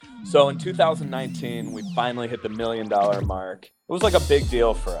So in 2019, we finally hit the $1 million mark. It was like a big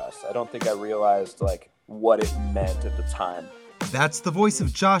deal for us. I don't think I realized like what it meant at the time. That's the voice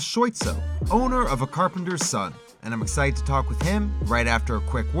of Josh Schoitzo, owner of A Carpenter's Son, and I'm excited to talk with him right after a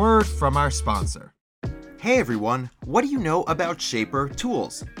quick word from our sponsor. Hey everyone, what do you know about Shaper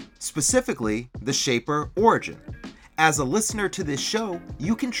Tools? Specifically, the Shaper Origin. As a listener to this show,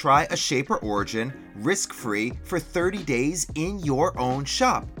 you can try a Shaper Origin risk-free for 30 days in your own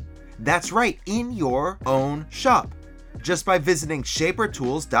shop. That's right, in your own shop. Just by visiting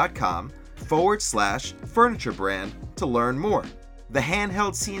shapertools.com/furniture brand to learn more. The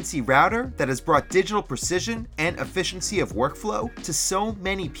handheld CNC router that has brought digital precision and efficiency of workflow to so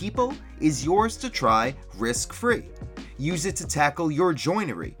many people is yours to try risk-free. Use it to tackle your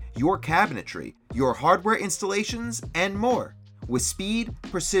joinery, your cabinetry, your hardware installations, and more, with speed,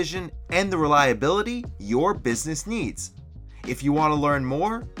 precision, and the reliability your business needs. If you want to learn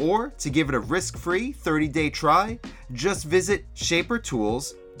more or to give it a risk-free 30-day try, just visit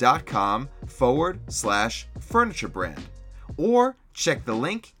shapertools.com/furniture brand or check the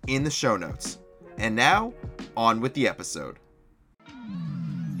link in the show notes. And now, on with the episode.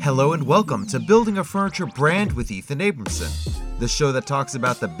 Hello and welcome to Building a Furniture Brand with Ethan Abramson, the show that talks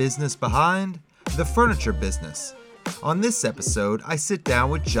about the business behind the furniture business. On this episode, I sit down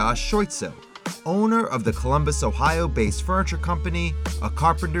with Josh Schoitzo, owner of the Columbus, Ohio-based furniture company, A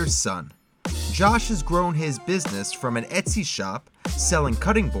Carpenter's Son. Josh has grown his business from an Etsy shop selling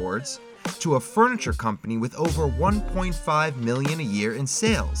cutting boards to a furniture company with over $1.5 million a year in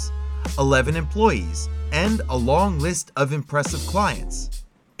sales, 11 employees, and a long list of impressive clients.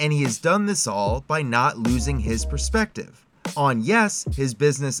 And he has done this all by not losing his perspective on, yes, his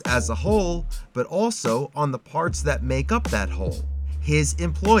business as a whole, but also on the parts that make up that whole, his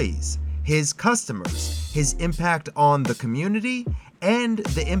employees, his customers, his impact on the community, and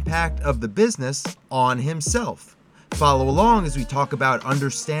the impact of the business on himself. Follow along as we talk about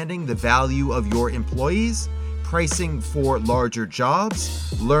understanding the value of your employees, pricing for larger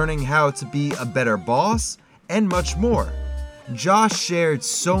jobs, learning how to be a better boss, and much more. Josh shared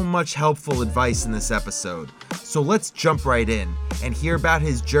so much helpful advice in this episode, so let's jump right in and hear about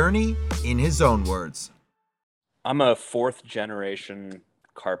his journey in his own words. I'm a fourth generation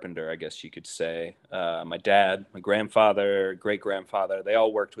carpenter, I guess you could say. My dad, my grandfather, great-grandfather, they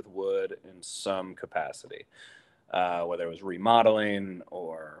all worked with wood in some capacity. Whether it was remodeling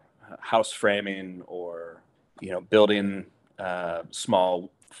or house framing or, building small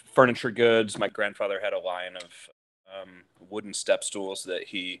furniture goods. My grandfather had a line of wooden step stools that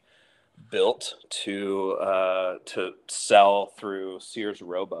he built to sell through Sears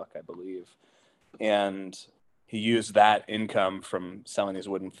Roebuck, I believe. And he used that income from selling these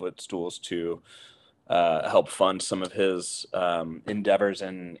wooden footstools to help fund some of his endeavors.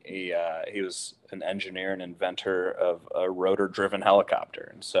 And he was an engineer and inventor of a rotor-driven helicopter.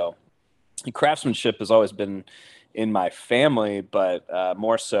 And so craftsmanship has always been in my family, but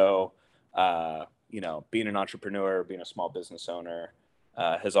more so, being an entrepreneur, being a small business owner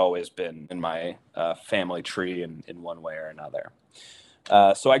has always been in my family tree in one way or another.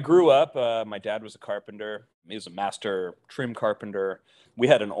 So I grew up, my dad was a carpenter. He was a master trim carpenter. We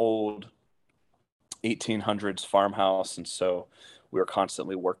had an old 1800s farmhouse, and so we were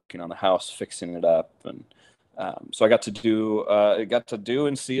constantly working on the house, fixing it up, and so I got to do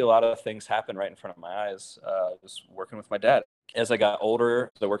and see a lot of things happen right in front of my eyes. Just working with my dad. As I got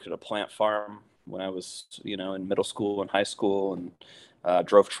older, I worked at a plant farm when I was, in middle school and high school, and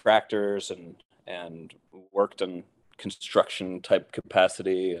drove tractors and worked in construction type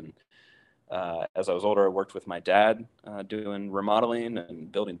capacity. And as I was older, I worked with my dad doing remodeling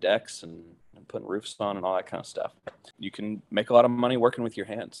and building decks and putting roofs on and all that kind of stuff. You can make a lot of money working with your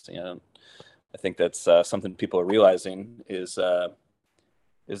hands. I think that's something people are realizing is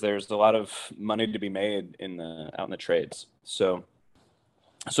there's a lot of money to be made out in the trades. So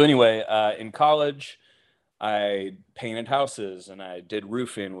anyway, in college, I painted houses and I did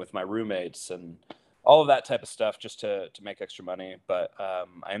roofing with my roommates and all of that type of stuff just to make extra money. But I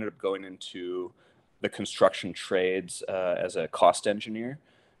ended up going into the construction trades as a cost engineer.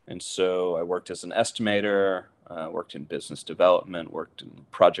 And so I worked as an estimator, worked in business development, worked in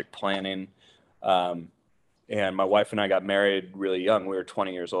project planning. And my wife and I got married really young. We were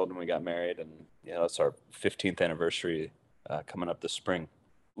 20 years old when we got married. And it's our 15th anniversary coming up this spring.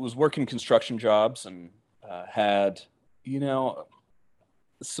 I was working construction jobs and had,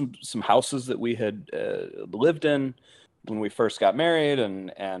 some houses that we had lived in when we first got married,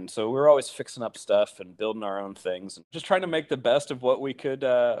 and so we were always fixing up stuff and building our own things and just trying to make the best of what we could,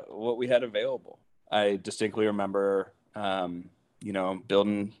 what we had available. I distinctly remember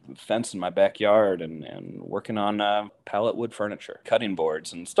building a fence in my backyard and working on pallet wood furniture, cutting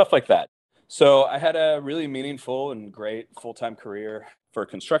boards and stuff like that. So I had a really meaningful and great full-time career for a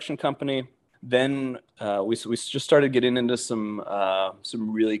construction company. Then we just started getting into some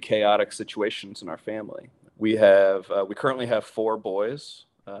really chaotic situations in our family. We currently have four boys,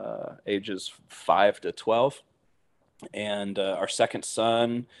 ages 5 to 12, and our second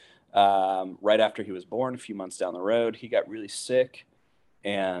son, right after he was born, a few months down the road, he got really sick,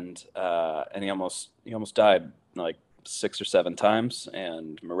 and he almost died like 6 or 7 times.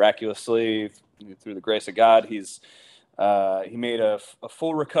 And miraculously, through the grace of God, he made a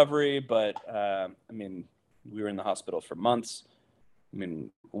full recovery. But I mean, we were in the hospital for months. I mean,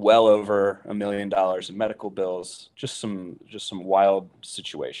 well over $1 million in medical bills. Just some wild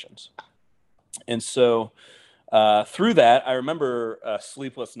situations. And so through that, I remember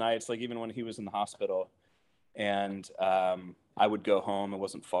sleepless nights, like even when he was in the hospital, and I would go home. It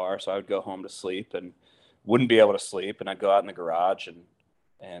wasn't far, so I would go home to sleep and wouldn't be able to sleep, and I'd go out in the garage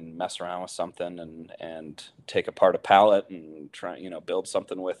and mess around with something and take apart a pallet and try, build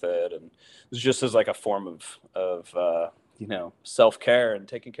something with it. And it was just as like a form of self-care and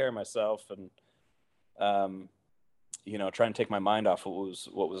taking care of myself, and trying to take my mind off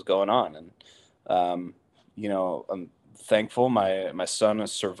what was going on. And I'm thankful my son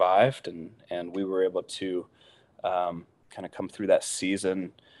has survived, and we were able to kind of come through that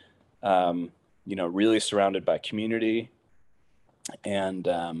season, really surrounded by community, and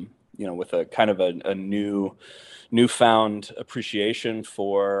with a kind of a newfound appreciation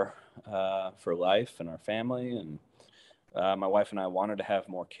for life and our family. And my wife and I wanted to have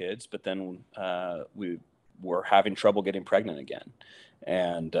more kids, but then we were having trouble getting pregnant again,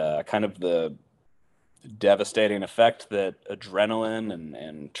 and kind of the devastating effect that adrenaline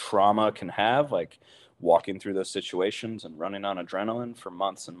and trauma can have, like walking through those situations and running on adrenaline for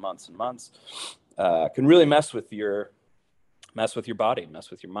months and months and months, can really mess with your body, mess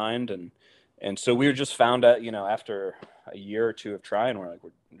with your mind. And so we were just found out, after a year or two of trying, we're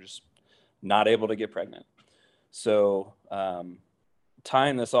just not able to get pregnant. So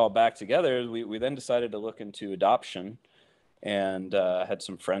tying this all back together, we then decided to look into adoption, and had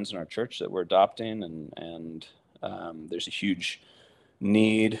some friends in our church that were adopting, and there's a huge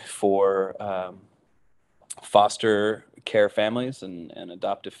need for foster care families and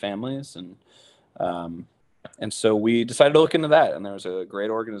adoptive families, and so we decided to look into that. And there was a great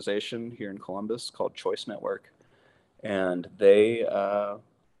organization here in Columbus called Choice Network, and they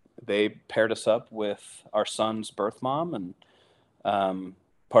paired us up with our son's birth mom, and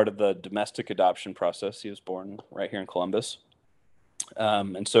part of the domestic adoption process. He was born right here in Columbus.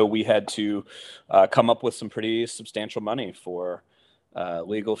 And so we had to come up with some pretty substantial money for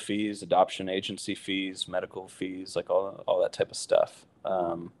legal fees, adoption agency fees, medical fees, like all that type of stuff.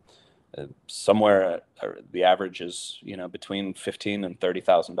 Somewhere the average is, between $15,000 and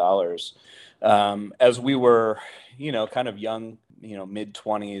 $30,000. As we were, kind of young,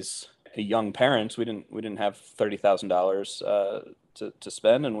 mid-20s, young parents, we didn't have $30,000 to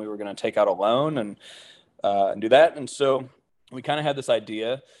spend, and we were going to take out a loan and do that. And so we kind of had this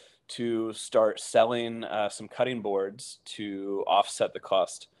idea to start selling some cutting boards to offset the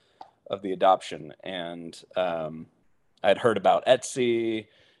cost of the adoption. And I'd heard about Etsy,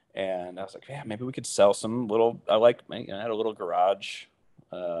 and I was like, yeah, maybe we could sell some little. I had a little garage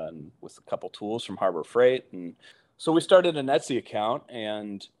with a couple tools from Harbor Freight, and so we started an Etsy account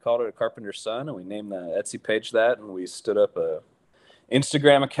and called it A Carpenter's Son, and we named the Etsy page that, and we stood up a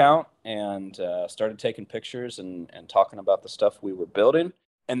Instagram account and started taking pictures and talking about the stuff we were building.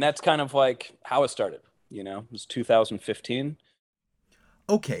 And that's kind of like how it started. It was 2015.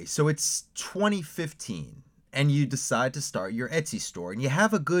 Okay, so it's 2015 and you decide to start your Etsy store, and you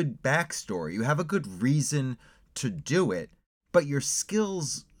have a good backstory. You have a good reason to do it, but your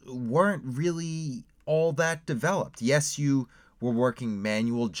skills weren't really all that developed. Yes, you were working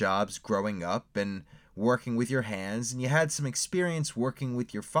manual jobs growing up and working with your hands, and you had some experience working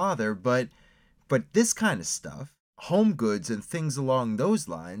with your father, but this kind of stuff, home goods and things along those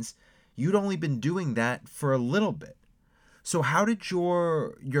lines, you'd only been doing that for a little bit. So how did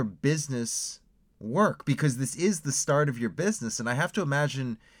your business work? Because this is the start of your business, and I have to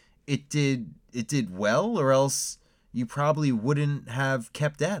imagine it did well, or else you probably wouldn't have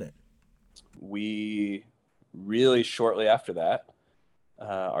kept at it. We really shortly after that,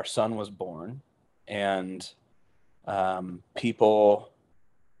 our son was born, and people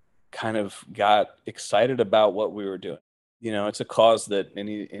kind of got excited about what we were doing. It's a cause that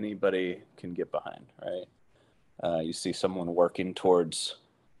anybody can get behind, right? You see someone working towards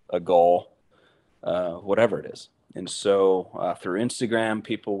a goal, whatever it is. And so through Instagram,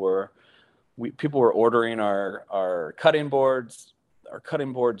 people were ordering our cutting boards. Our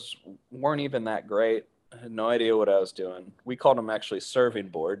cutting boards weren't even that great. I had no idea what I was doing. We called them actually serving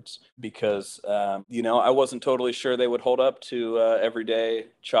boards because, I wasn't totally sure they would hold up to everyday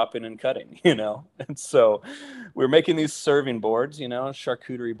chopping and cutting, And so we were making these serving boards,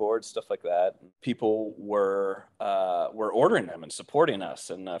 charcuterie boards, stuff like that. People were ordering them and supporting us.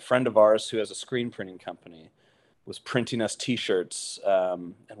 And a friend of ours who has a screen printing company was printing us T-shirts,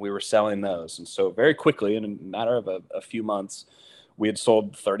 and we were selling those. And so very quickly, in a matter of a few months, we had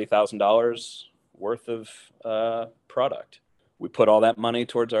sold $30,000 worth of product. We put all that money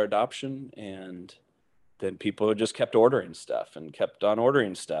towards our adoption, and then people just kept ordering stuff and kept on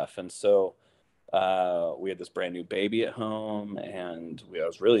ordering stuff. And so we had this brand new baby at home, and I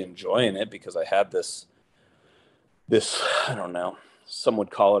was really enjoying it because I had this, I don't know, some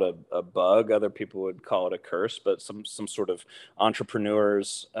would call it a bug, other people would call it a curse, but some sort of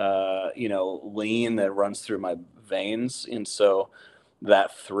entrepreneur's lean that runs through my veins. And so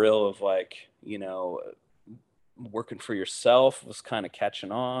that thrill of working for yourself was kind of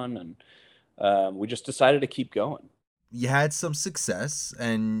catching on, and we just decided to keep going. You had some success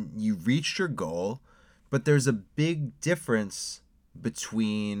and you reached your goal, but there's a big difference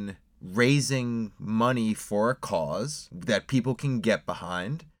between raising money for a cause that people can get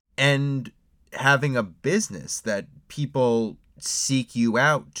behind and having a business that people seek you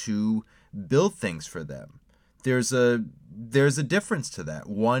out to build things for them. There's a difference to that.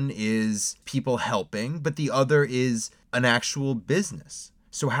 One is people helping, but the other is an actual business.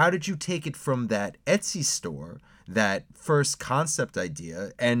 So how did you take it from that Etsy store, that first concept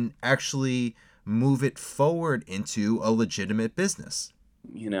idea, and actually move it forward into a legitimate business?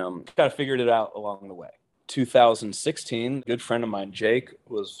 Kind of figured it out along the way. 2016, a good friend of mine, Jake,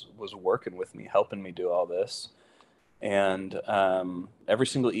 was working with me, helping me do all this. And every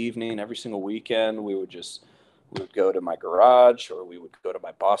single evening, every single weekend, we would go to my garage, or we would go to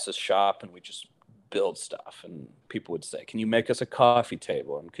my boss's shop, and we just build stuff. And people would say, can you make us a coffee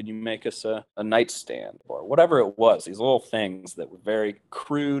table? And could you make us a nightstand? Or whatever it was, these little things that were very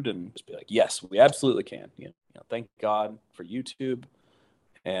crude, and just be like, yes, we absolutely can. Thank God for YouTube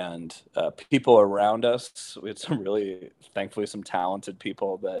and people around us. We had thankfully, some talented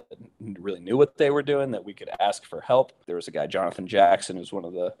people that really knew what they were doing, that we could ask for help. There was a guy, Jonathan Jackson, who's one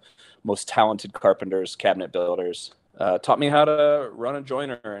of the most talented carpenters, cabinet builders, taught me how to run a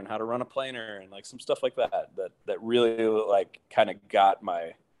joiner and how to run a planer and some stuff like that really kind of got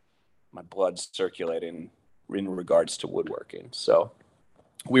my blood circulating in regards to woodworking. So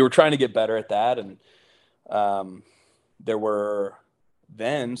we were trying to get better at that, and there were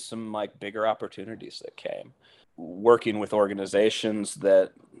then some bigger opportunities that came, working with organizations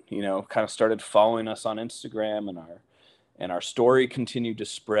that kind of started following us on Instagram, and our story continued to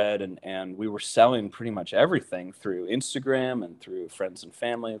spread, and we were selling pretty much everything through Instagram and through friends and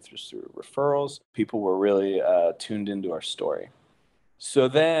family and through referrals. People were really tuned into our story. So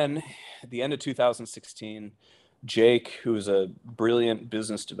then at the end of 2016, Jake, who's a brilliant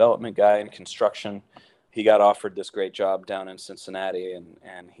business development guy in construction, he got offered this great job down in Cincinnati,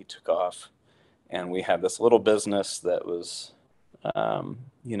 and he took off. And we had this little business that was,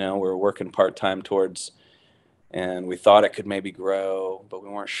 we were working part-time towards, and we thought it could maybe grow, but we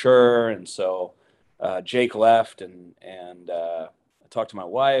weren't sure. And so Jake left, and I talked to my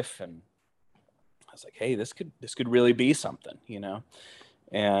wife, and I was like, hey, this could really be something,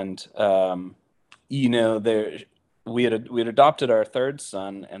 And, we had adopted our third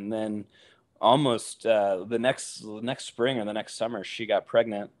son, and then almost the next spring or the next summer, she got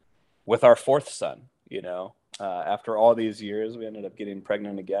pregnant with our fourth son. After all these years, we ended up getting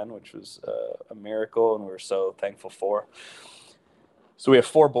pregnant again, which was a miracle, and we were so thankful for. So we have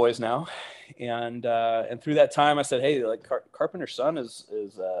 4 boys now, and through that time, I said, hey, Carpenter Son is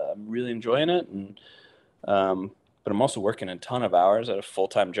I'm really enjoying it, and but I'm also working a ton of hours at a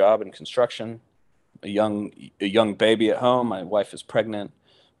full-time job in construction. A young baby at home. My wife is pregnant.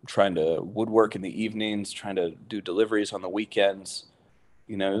 I'm trying to woodwork in the evenings, trying to do deliveries on the weekends.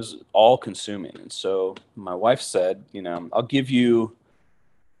 It was all consuming. And so my wife said, I'll give you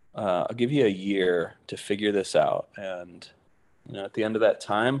a year to figure this out. And, at the end of that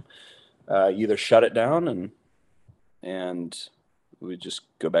time, either shut it down and we just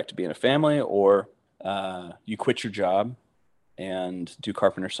go back to being a family, or you quit your job and do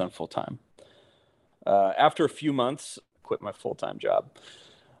Carpenter Son full time. After a few months, I quit my full-time job.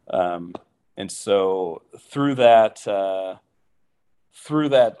 And so through that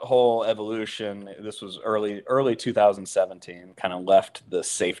whole evolution, this was early 2017, kind of left the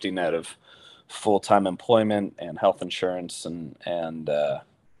safety net of full-time employment and health insurance, and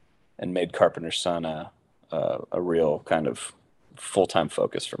made Carpenter Son a real kind of full-time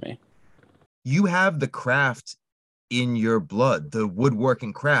focus for me. You have the craft in your blood, the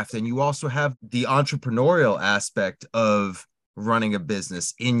woodworking craft, and you also have the entrepreneurial aspect of running a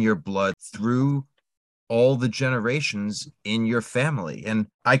business in your blood through all the generations in your family. And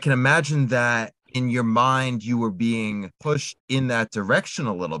I can imagine that in your mind, you were being pushed in that direction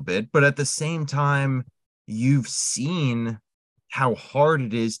a little bit, but at the same time, you've seen how hard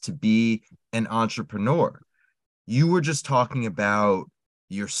it is to be an entrepreneur. You were just talking about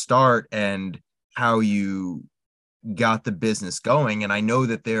your start and how you got the business going. And I know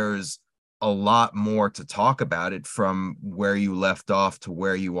that there's a lot more to talk about it from where you left off to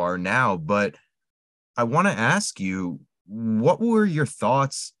where you are now. But I want to ask you, what were your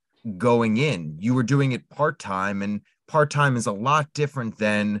thoughts going in? You were doing it part-time, and part-time is a lot different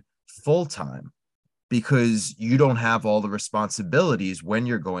than full-time because you don't have all the responsibilities when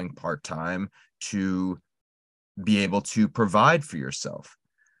you're going part-time to be able to provide for yourself.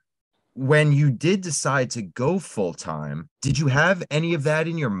 When you did decide to go full-time, did you have any of that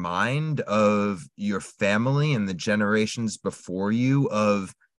in your mind of your family and the generations before you,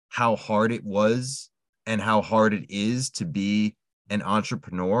 of how hard it was and how hard it is to be an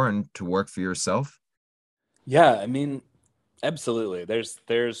entrepreneur and to work for yourself? Yeah, I mean, absolutely.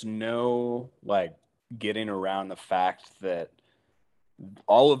 There's no like getting around the fact that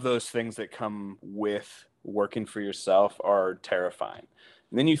all of those things that come with working for yourself are terrifying.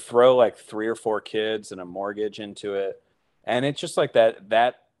 And then you throw like 3 or 4 kids and a mortgage into it, and it's just like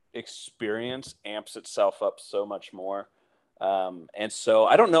that experience amps itself up so much more. And so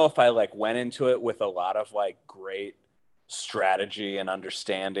I don't know if I like went into it with a lot of like great strategy and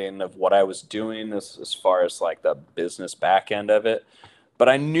understanding of what I was doing as far as like the business back end of it. But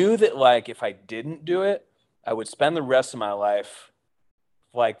I knew that like if I didn't do it, I would spend the rest of my life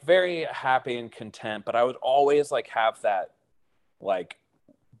like very happy and content, but I would always like have that like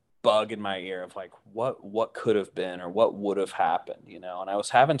bug in my ear of like what could have been or what would have happened, you know. And I was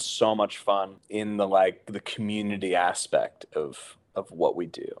having so much fun in the like the community aspect of what we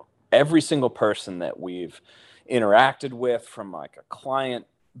do. Every single person that we've interacted with, from like a client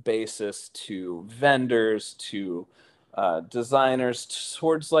basis to vendors to designers,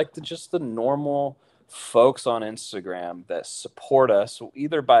 towards like just the normal folks on Instagram that support us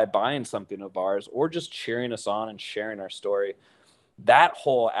either by buying something of ours or just cheering us on and sharing our story. That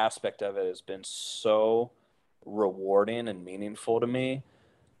whole aspect of it has been so rewarding and meaningful to me,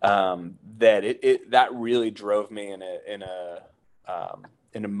 that that really drove me in a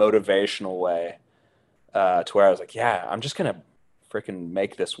motivational way, to where I was like, yeah, I'm just gonna freaking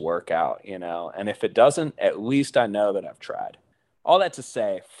make this work out, you know. And if it doesn't, at least I know that I've tried. All that to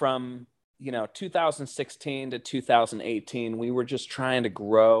say, from 2016 to 2018, we were just trying to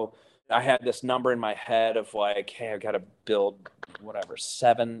grow. I had this number in my head of like, hey, I've got to build whatever,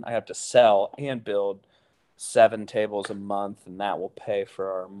 seven, I have to sell and build 7 tables a month, and that will pay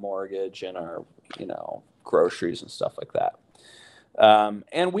for our mortgage and our, groceries and stuff like that.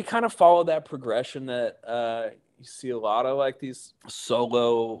 And we kind of followed that progression that you see a lot of like these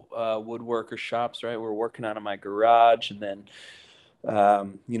solo woodworker shops, right? We're working out of my garage, and then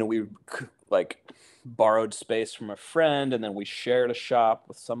we like borrowed space from a friend, and then we shared a shop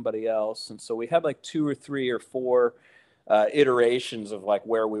with somebody else. And so we had like 2 or 3 or 4 iterations of like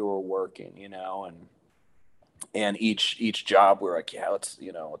where we were working, and each job we were like, yeah,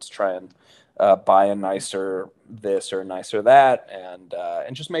 let's try and buy a nicer this or a nicer that,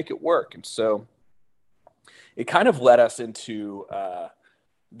 and just make it work. And so it kind of led us into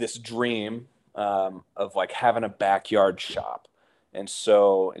this dream of like having a backyard shop. And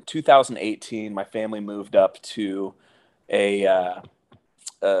so in 2018, my family moved up to a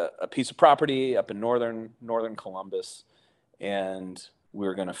piece of property up in northern Columbus, and we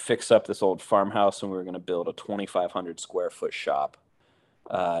were going to fix up this old farmhouse, and we were going to build a 2,500 square foot shop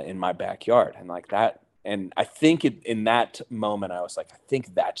in my backyard. And like that, and I think in that moment, I was like, I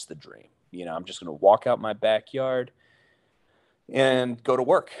think that's the dream. I'm just going to walk out my backyard and go to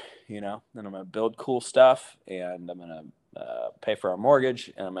work, and I'm going to build cool stuff, and I'm going to pay for our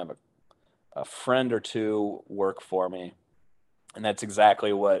mortgage, and I'm gonna have a friend or two work for me. And that's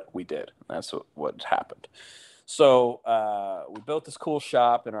exactly what we did. That's what happened. So we built this cool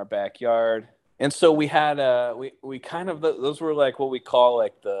shop in our backyard, and so we had we kind of, those were like what we call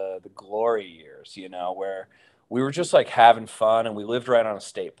like the glory years, where we were just like having fun, and we lived right on a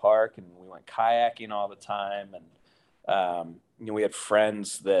state park, and we went kayaking all the time. And we had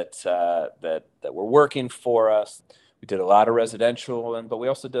friends that were working for us. We did a lot of residential, but we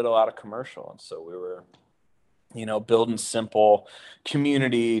also did a lot of commercial. And so we were, building simple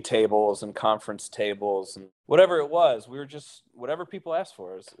community tables and conference tables and whatever it was. We were just, whatever people asked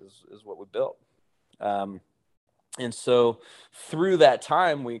for is what we built. And so through that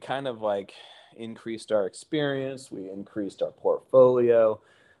time, we kind of like increased our experience. We increased our portfolio.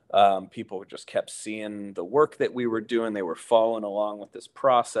 People just kept seeing the work that we were doing. They were following along with this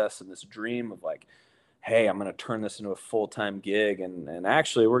process and this dream of like, hey, I'm going to turn this into a full-time gig. And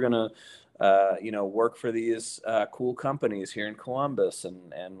actually we're going to, work for these cool companies here in Columbus.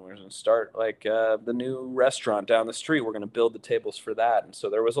 And we're going to start like the new restaurant down the street. We're going to build the tables for that. And so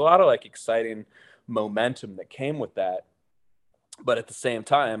there was a lot of like exciting momentum that came with that. But at the same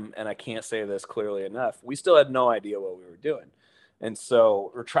time, and I can't say this clearly enough, we still had no idea what we were doing. And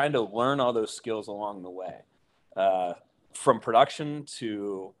so we're trying to learn all those skills along the way, from production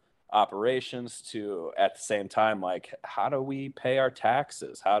to operations to, at the same time, like, how do we pay our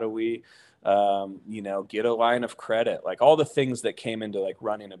taxes? How do we, get a line of credit? Like all the things that came into like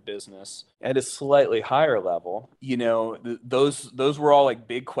running a business at a slightly higher level, those were all like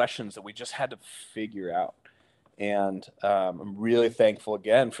big questions that we just had to figure out. And I'm really thankful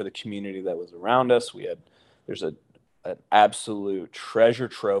again for the community that was around us. There's an absolute treasure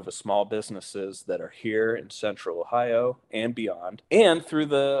trove of small businesses that are here in Central Ohio and beyond. And through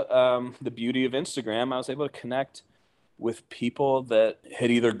the beauty of Instagram, I was able to connect with people that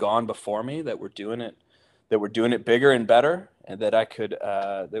had either gone before me, that were doing it bigger and better, and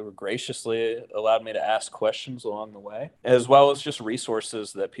that they were graciously allowed me to ask questions along the way, as well as just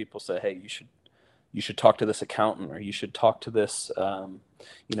resources that people say, hey, you should talk to this accountant, or you should talk to this,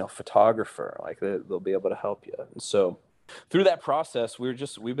 photographer. Like they'll be able to help you. And so through that process, we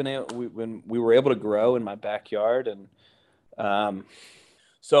were able to grow in my backyard. And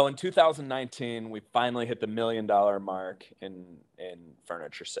so in 2019, we finally hit the $1 million mark in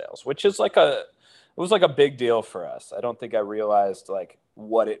furniture sales, which is it was like a big deal for us. I don't think I realized like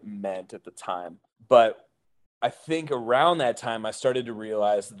what it meant at the time, but I think around that time, I started to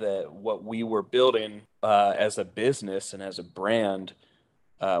realize that what we were building as a business and as a brand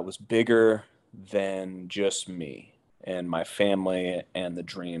was bigger than just me and my family and the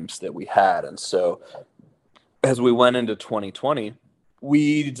dreams that we had. And so as we went into 2020,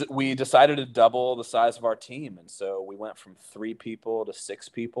 we decided to double the size of our team. And so we went from 3 people to 6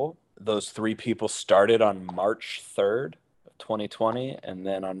 people. Those 3 people started on March 3rd of 2020. And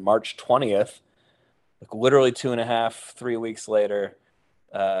then on March 20th, like literally 2.5, 3 weeks later,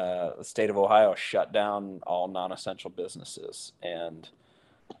 the state of Ohio shut down all non-essential businesses. And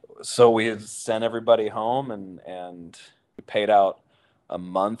so we sent everybody home and we paid out a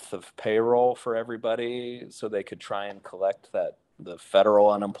month of payroll for everybody so they could try and collect the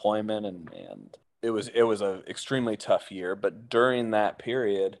federal unemployment. And it was an extremely tough year. But during that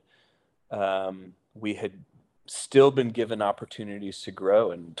period, we had still been given opportunities to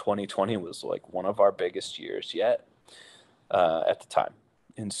grow, and 2020 was like one of our biggest years yet at the time.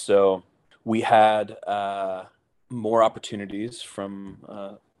 And so we had more opportunities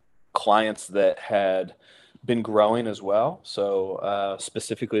from clients that had been growing as well. So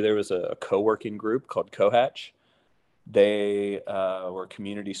specifically, there was a co-working group called Cohatch. They were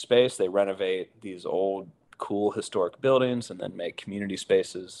community space. They renovate these old cool historic buildings and then make community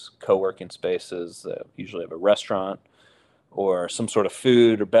spaces, co-working spaces that usually have a restaurant or some sort of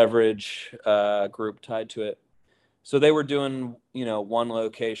food or beverage group tied to it. So they were doing, 1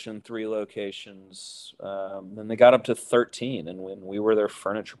 location, 3 locations. Then they got up to 13. And when we were their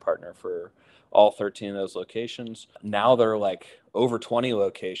furniture partner for all 13 of those locations, now they're like over 20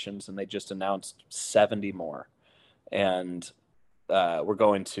 locations, and they just announced 70 more. And we're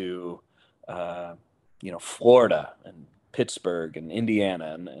going to, Florida and Pittsburgh and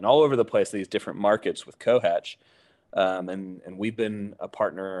Indiana and all over the place, these different markets with Cohatch. And we've been a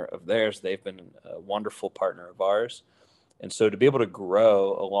partner of theirs. They've been a wonderful partner of ours. And so to be able to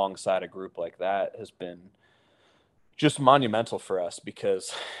grow alongside a group like that has been just monumental for us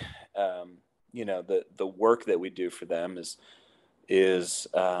because, the work that we do for them is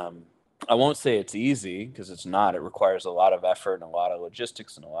I won't say it's easy because it's not. It requires a lot of effort and a lot of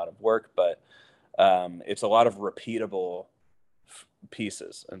logistics and a lot of work, but it's a lot of repeatable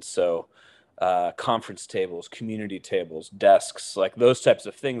pieces. And so conference tables, community tables, desks, like those types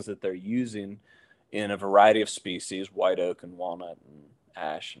of things that they're using in a variety of species, white oak and walnut and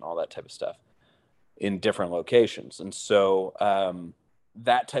ash and all that type of stuff in different locations. And so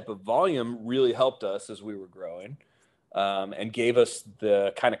that type of volume really helped us as we were growing and gave us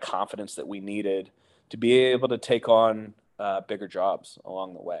the kind of confidence that we needed to be able to take on bigger jobs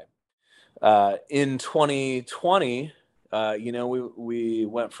along the way. In 2020, we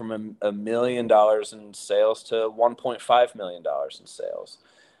went from $1 million in sales to $1.5 million in sales,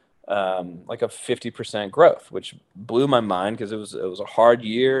 like a 50% growth, which blew my mind because it was a hard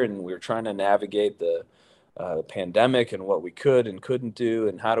year, and we were trying to navigate the pandemic and what we could and couldn't do,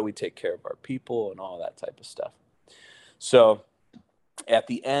 and how do we take care of our people and all that type of stuff. So at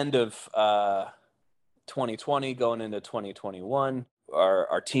the end of 2020, going into 2021,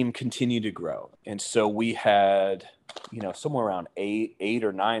 our team continued to grow. And so we had, somewhere around eight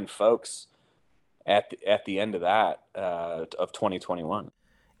or nine folks at the end of that, of 2021.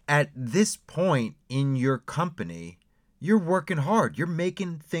 At this point in your company, you're working hard, you're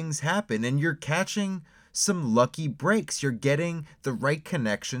making things happen, and you're catching some lucky breaks. You're getting the right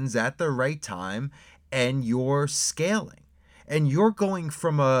connections at the right time, and you're scaling. And you're going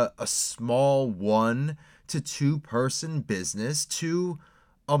from a small 1 to 2 person business to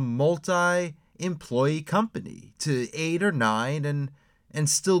a multi-employee company to 8 or 9 and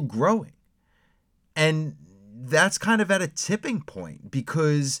still growing. And that's kind of at a tipping point,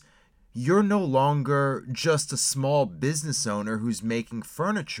 because you're no longer just a small business owner who's making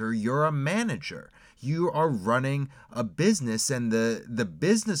furniture. You're a manager. You are running a business, and the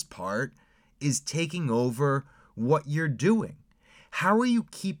business part is taking over what you're doing. How are you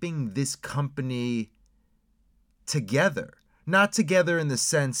keeping this company together? Not together in the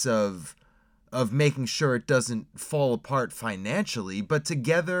sense of making sure it doesn't fall apart financially, but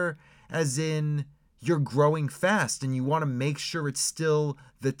together as in you're growing fast and you want to make sure it's still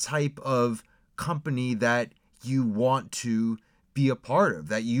the type of company that you want to be a part of,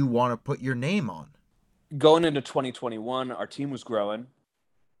 that you want to put your name on. Going into 2021, our team was growing,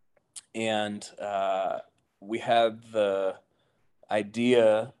 and we had the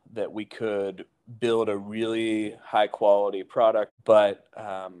idea that we could build a really high quality product, but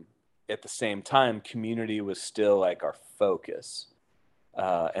at the same time, community was still like our focus.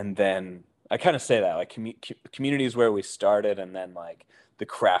 And then I kind of say that like community is where we started, and then like the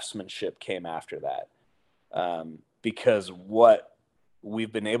craftsmanship came after that. Because what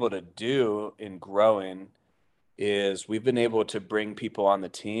we've been able to do in growing is we've been able to bring people on the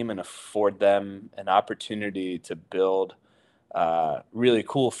team and afford them an opportunity to build really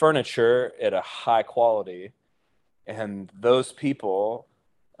cool furniture at a high quality. And those people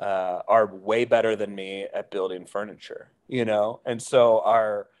are way better than me at building furniture, And so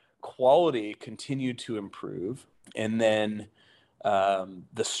our quality continued to improve. And then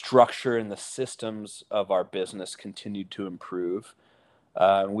the structure and the systems of our business continued to improve.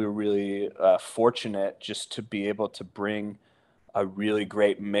 We were really fortunate just to be able to bring a really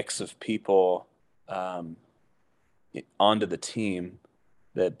great mix of people onto the team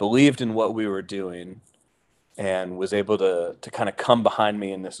that believed in what we were doing and was able to kind of come behind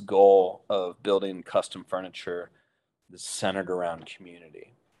me in this goal of building custom furniture that's centered around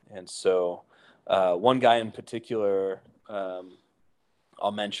community. And so one guy in particular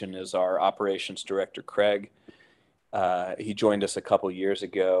I'll mention is our operations director, Craig. He joined us a couple years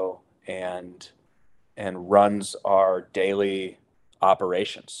ago and runs our daily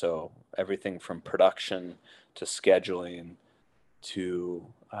operations. So everything from production to scheduling to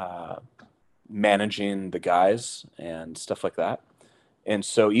managing the guys and stuff like that. And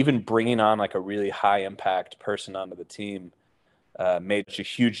so even bringing on like a really high impact person onto the team made a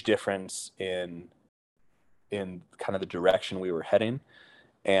huge difference in kind of the direction we were heading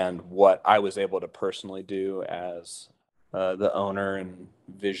and what I was able to personally do as the owner and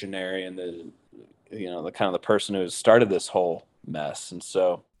visionary and the kind of the person who started this whole mess. And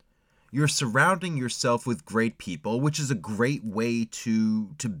so you're surrounding yourself with great people, which is a great way to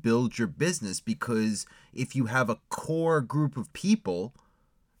build your business, because if you have a core group of people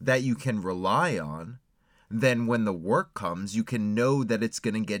that you can rely on, then when the work comes, you can know that it's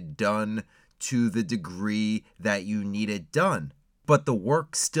going to get done to the degree that you need it done. But the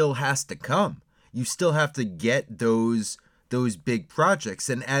work still has to come. You still have to get those big projects.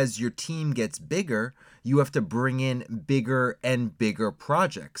 And as your team gets bigger, you have to bring in bigger and bigger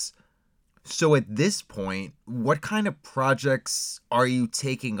projects. So at this point, what kind of projects are you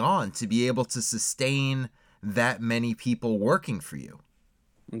taking on to be able to sustain that many people working for you?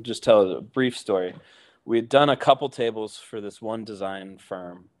 I'll just tell a brief story. We had done a couple tables for this one design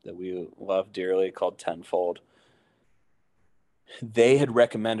firm that we love dearly called Tenfold. They had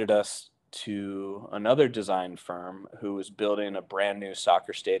recommended us to another design firm who was building a brand new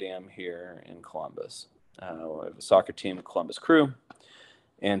soccer stadium here in Columbus. We have a soccer team, Columbus Crew.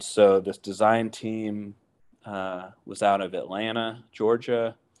 And so this design team was out of Atlanta,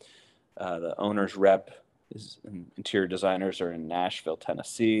 Georgia. The owner's rep interior designers are in Nashville,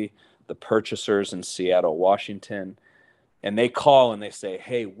 Tennessee. The purchasers in Seattle, Washington. And they call and they say,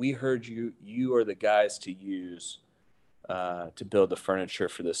 "Hey, we heard you are the guys to use to build the furniture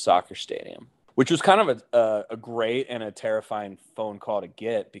for this soccer stadium," which was kind of a great and a terrifying phone call to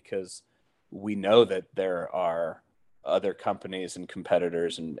get, because we know that there are other companies and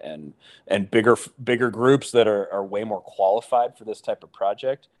competitors and bigger groups that are way more qualified for this type of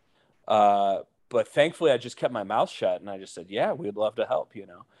project. But thankfully, I just kept my mouth shut and I just said, "Yeah, we'd love to help," you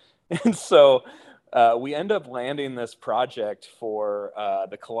know. And so we end up landing this project for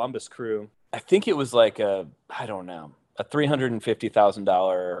the Columbus Crew. I think it was like I don't know, a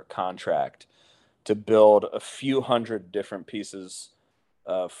 $350,000 contract to build a few hundred different pieces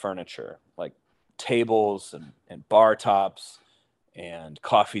of furniture, like tables and bar tops and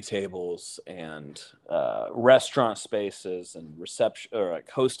coffee tables and restaurant spaces and reception or like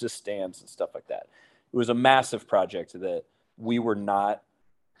hostess stands and stuff like that. It was a massive project that we were not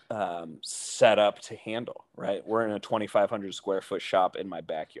set up to handle, right? We're in a 2,500 square foot shop in my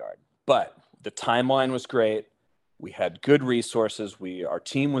backyard, but the timeline was great. We had good resources. Our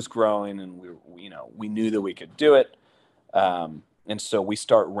team was growing, and we knew that we could do it. And so we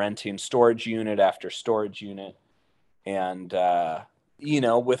start renting storage unit after storage unit. And,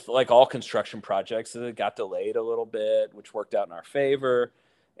 with like all construction projects, it got delayed a little bit, which worked out in our favor.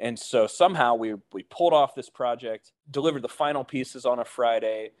 And so somehow we pulled off this project, delivered the final pieces on a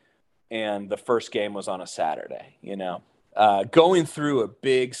Friday, and the first game was on a Saturday. Going through a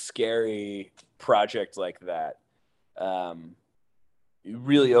big, scary project like that, it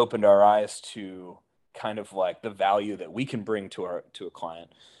really opened our eyes to kind of like the value that we can bring to a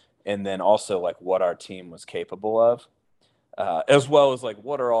client, and then also like what our team was capable of, as well as like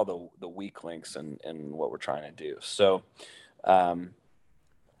what are all the weak links and what we're trying to do. So I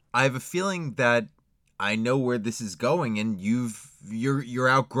have a feeling that I know where this is going, and you're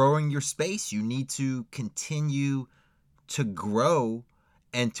outgrowing your space. You need to continue to grow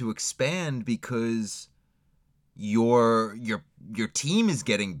and to expand, because your team is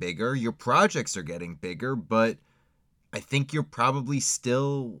getting bigger, your projects are getting bigger, but I think you're probably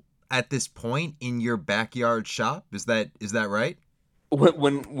still at this point in your backyard shop. Is that right?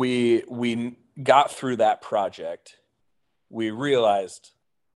 When we got through that project, we realized,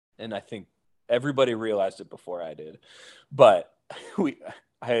 and I think everybody realized it before I did, but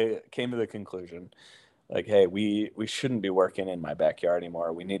I came to the conclusion, like, hey, we shouldn't be working in my backyard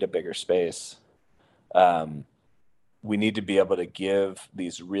anymore. We need a bigger space. We need to be able to give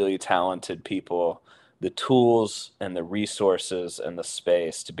these really talented people the tools and the resources and the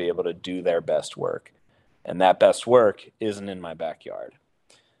space to be able to do their best work. And that best work isn't in my backyard.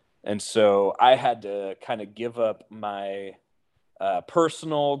 And so I had to kind of give up my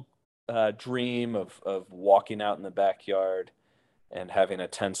personal dream of walking out in the backyard and having a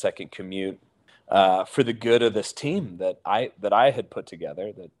 10-second commute for the good of this team that I had put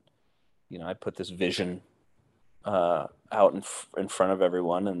together. That I put this vision out in front of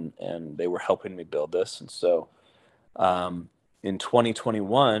everyone, and they were helping me build this. And so in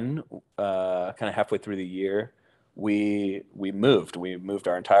 2021, kind of halfway through the year, we moved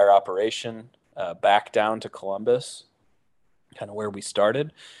our entire operation back down to Columbus, kind of where we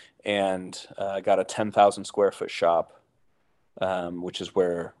started, and got a 10,000 square foot shop, which is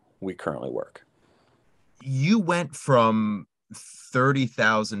where we currently work. You went from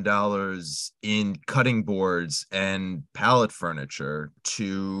 $30,000 in cutting boards and pallet furniture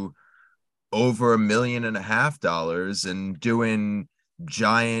to over $1.5 million and doing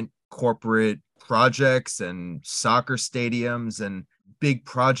giant corporate projects and soccer stadiums and big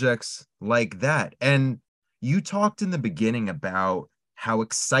projects like that. And you talked in the beginning about how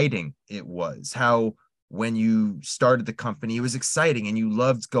exciting it was, how when you started the company, it was exciting and you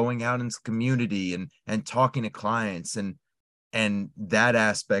loved going out into the community and talking to clients and that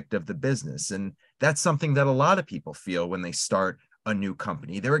aspect of the business. And that's something that a lot of people feel when they start a new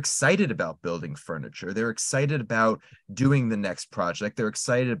company. They're excited about building furniture. They're excited about doing the next project. They're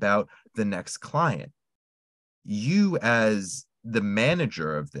excited about the next client. You, as the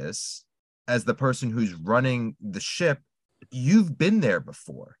manager of this, as the person who's running the ship, you've been there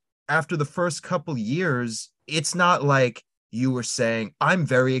before. After the first couple years, it's not like you were saying, I'm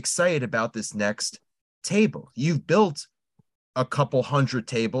very excited about this next table. You've built a couple hundred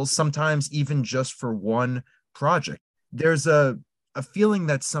tables, sometimes even just for one project. There's a feeling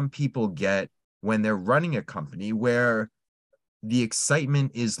that some people get when they're running a company where the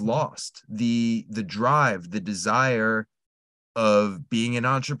excitement is lost. The drive, the desire of being an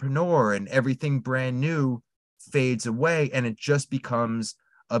entrepreneur and everything brand new fades away, and it just becomes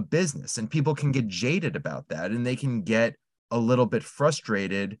a business, and people can get jaded about that, and they can get a little bit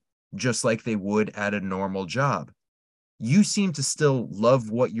frustrated just like they would at a normal job. You seem to still love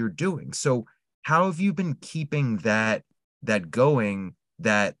what you're doing. So how have you been keeping that going,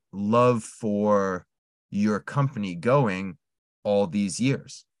 that love for your company going all these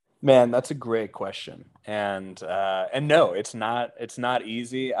years? Man, that's a great question. And no, it's not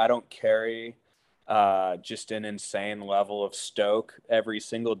easy. I don't carry just an insane level of stoke every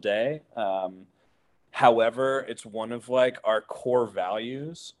single day. However, it's one of like our core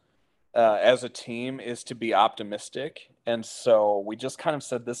values as a team is to be optimistic. And so we just kind of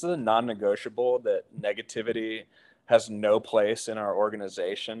said this is a non-negotiable, that negativity has no place in our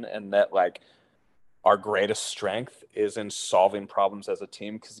organization, and that like our greatest strength is in solving problems as a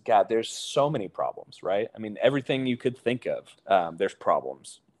team, because God, there's so many problems, right? I mean, everything you could think of, there's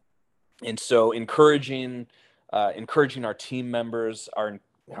problems. And so encouraging our team members, our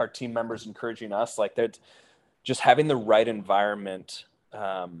team members encouraging us, like that, just having the right environment,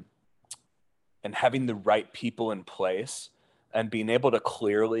 and having the right people in place, and being able to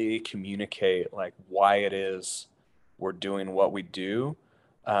clearly communicate like why it is we're doing what we do,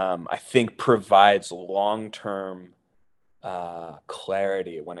 I think provides long-term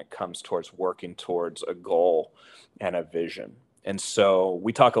clarity when it comes towards working towards a goal and a vision. And so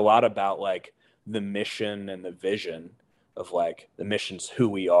we talk a lot about like the mission and the vision of like the mission's who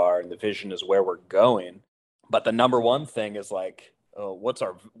we are and the vision is where we're going. But the number one thing is like, what's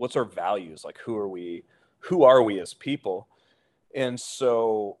our values? Like, who are we as people? And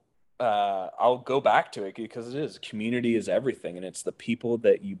so I'll go back to it because it is community is everything, and it's the people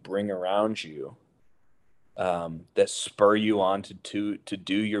that you bring around you that spur you on to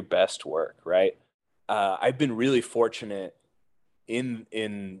do your best work, right? I've been really fortunate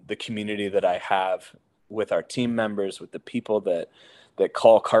in the community that I have with our team members, with the people that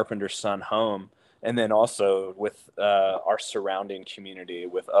call Carpenter Sun home, and then also with our surrounding community,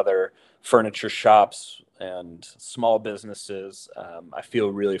 with other furniture shops and small businesses. I feel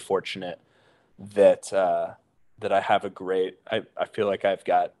really fortunate that that I have I feel like I've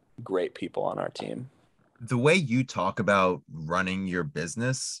got great people on our team. The way you talk about running your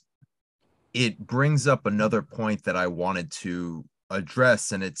business, it brings up another point that I wanted to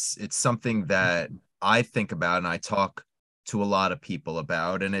address, and it's something that I think about and I talk to a lot of people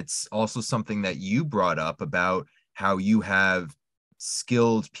about, and it's also something that you brought up about how you have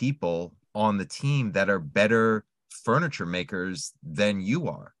skilled people on the team that are better furniture makers than you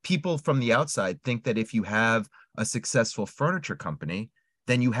are. People from the outside think that if you have a successful furniture company,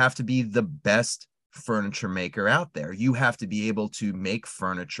 then you have to be the best furniture maker out there. You have to be able to make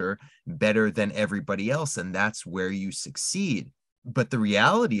furniture better than everybody else, and that's where you succeed. But the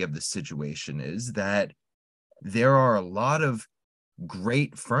reality of the situation is that there are a lot of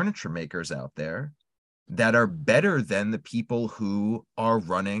great furniture makers out there that are better than the people who are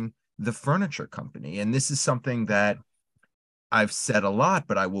running the furniture company. And this is something that I've said a lot,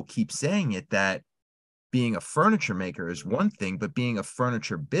 but I will keep saying it, that being a furniture maker is one thing, but being a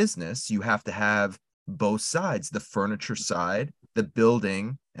furniture business, you have to have both sides, the furniture side, the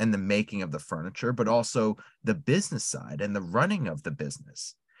building and the making of the furniture, but also the business side and the running of the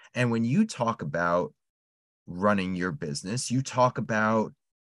business. And when you talk about running your business, you talk about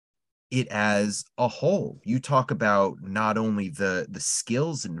it as a whole. You talk about not only the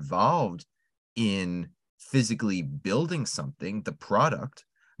skills involved in physically building something, the product,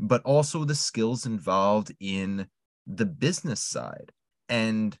 but also the skills involved in the business side.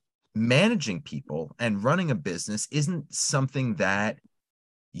 And managing people and running a business isn't something that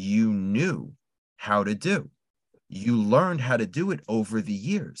you knew how to do. You learned how to do it over the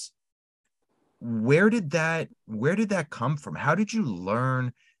years. Where did that come from? How did you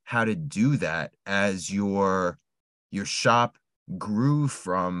learn how to do that as your shop grew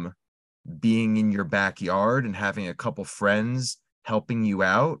from being in your backyard and having a couple friends helping you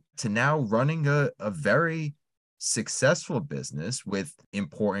out to now running a very successful business with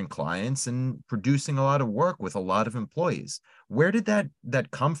important clients and producing a lot of work with a lot of employees? Where did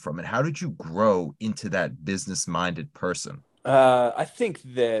that come from, and how did you grow into that business minded person? I think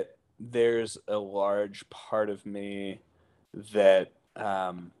that there's a large part of me that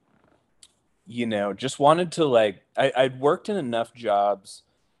just wanted to like I'd worked in enough jobs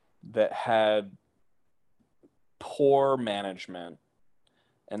that had poor management,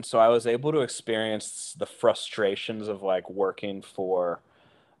 and so I was able to experience the frustrations of like working for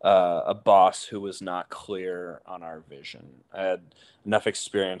a boss who was not clear on our vision. I had enough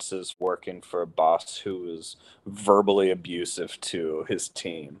experiences working for a boss who was verbally abusive to his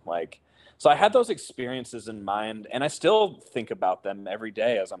team. Like So I had those experiences in mind, and I still think about them every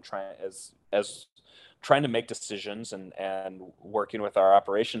day as I'm trying to make decisions and working with our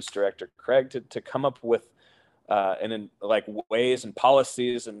operations director Craig to come up with and in like ways and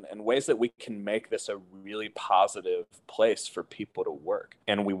policies and ways that we can make this a really positive place for people to work.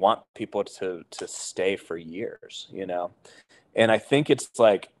 And we want people to stay for years, you know? And I think it's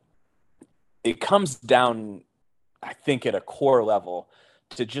like, it comes down, I think at a core level,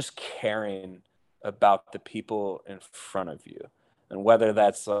 to just caring about the people in front of you. And whether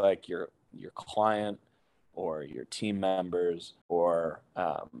that's like your client or your team members or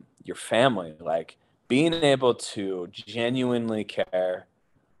your family, like being able to genuinely care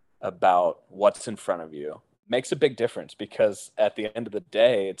about what's in front of you makes a big difference, because at the end of the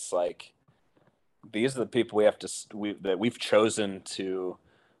day, it's like these are the people that we've chosen to,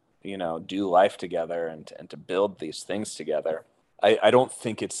 you know, do life together and to build these things together. I don't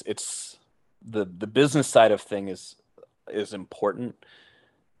think it's the business side of thing is important,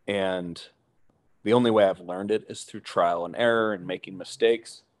 and the only way I've learned it is through trial and error and making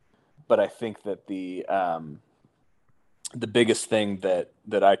mistakes. But I think that the biggest thing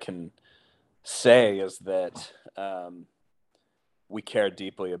that I can say is that we care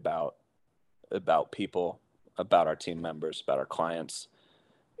deeply about people, about our team members, about our clients,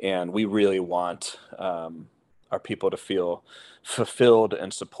 and we really want our people to feel fulfilled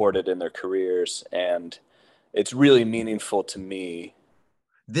and supported in their careers. And it's really meaningful to me.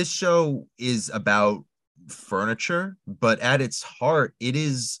 This show is about furniture, but at its heart, it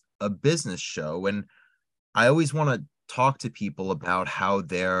is a business show. And I always want to talk to people about how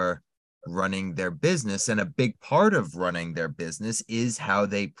they're running their business. And a big part of running their business is how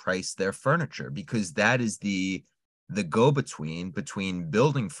they price their furniture, because that is the go-between between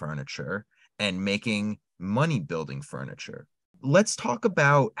building furniture and making money building furniture. Let's talk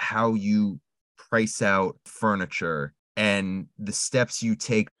about how you price out furniture and the steps you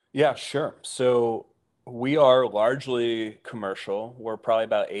take. Yeah, sure. So we are largely commercial. We're probably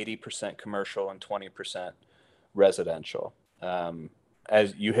about 80% commercial and 20% residential.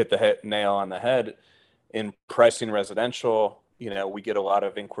 As you hit the nail on the head, in pricing residential, you know, we get a lot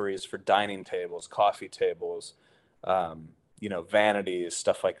of inquiries for dining tables, coffee tables, you know, vanities,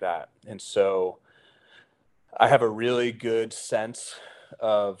 stuff like that. And so I have a really good sense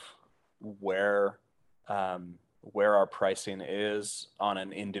of where where our pricing is on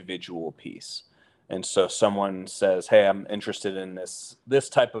an individual piece. And so someone says, "Hey, I'm interested in this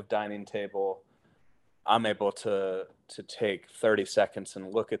type of dining table." I'm able to take 30 seconds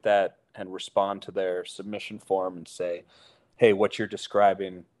and look at that and respond to their submission form and say, "Hey, what you're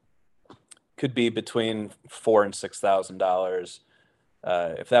describing could be between $4,000 and $6,000.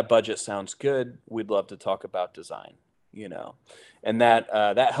 If that budget sounds good, we'd love to talk about design." You know, and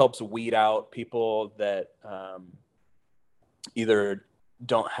that helps weed out people that either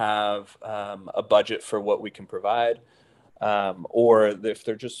don't have a budget for what we can provide, or if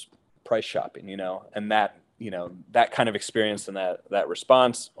they're just price shopping. You know, and that kind of experience and that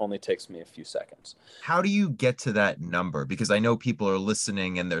response only takes me a few seconds. How do you get to that number? Because I know people are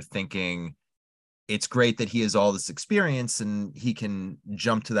listening and they're thinking, it's great that he has all this experience and he can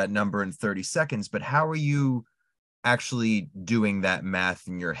jump to that number in 30 seconds, but how are you actually doing that math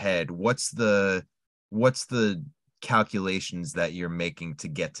in your head? What's the calculations that you're making to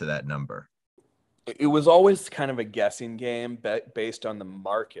get to that number? It was always kind of a guessing game based on the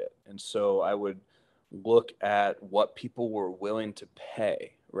market. And so I would look at what people were willing to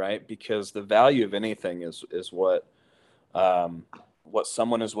pay, right? Because the value of anything is what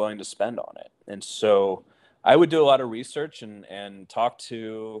someone is willing to spend on it. And so I would do a lot of research and talk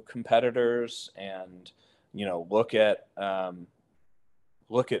to competitors and, you know, look at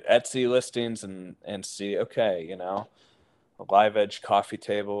Etsy listings and see, okay, you know, a Live Edge coffee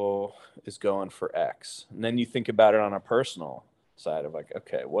table is going for X. And then you think about it on a personal side of like,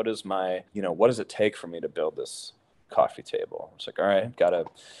 okay, what does it take for me to build this coffee table? It's like, all right, I've got to,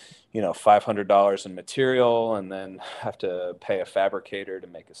 you know, $500 in material, and then have to pay a fabricator to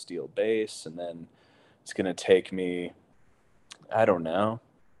make a steel base. And then it's going to take me, I don't know,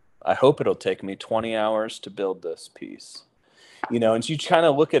 I hope it'll take me 20 hours to build this piece, you know. And so you kind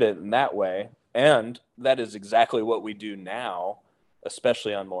of look at it in that way. And that is exactly what we do now,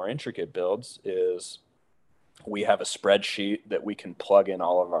 especially on more intricate builds, is we have a spreadsheet that we can plug in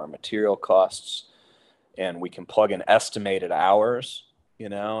all of our material costs, and we can plug in estimated hours, you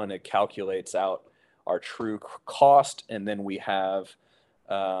know, and it calculates out our true cost. And then we have,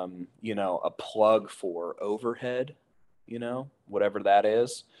 you know, a plug for overhead, you know, whatever that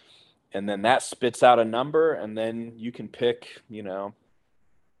is. And then that spits out a number, and then you can pick, you know,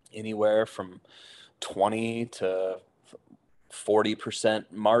 anywhere from 20 to 40%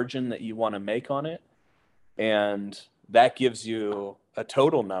 margin that you want to make on it. And that gives you a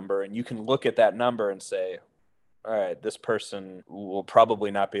total number, and you can look at that number and say, all right, this person will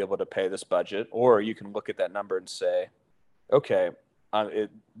probably not be able to pay this budget. Or you can look at that number and say, okay,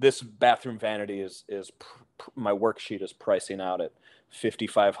 this bathroom vanity my worksheet is pricing out at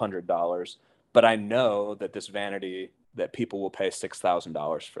 $5,500, but I know that this vanity that people will pay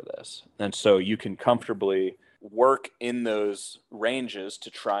 $6,000 for this. And so you can comfortably work in those ranges to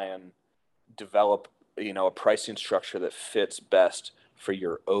try and develop, a pricing structure that fits best for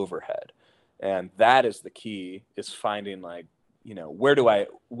your overhead. And that is the key, is finding like,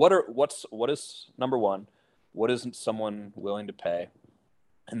 what is number one, what isn't someone willing to pay?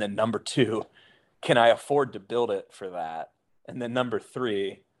 And then number two, can I afford to build it for that? And then number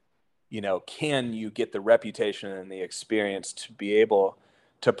three, can you get the reputation and the experience to be able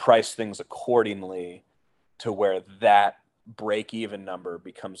to price things accordingly to where that break even number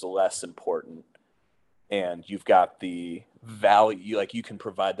becomes less important, and you've got the value, like you can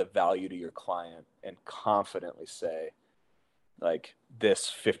provide the value to your client and confidently say, like,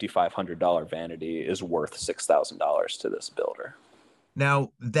 this $5,500 vanity is worth $6,000 to this builder.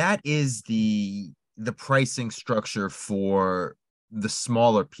 Now, that is the pricing structure for the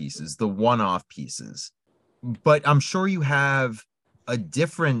smaller pieces, the one-off pieces. But I'm sure you have a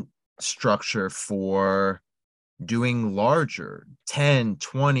different structure for doing larger 10,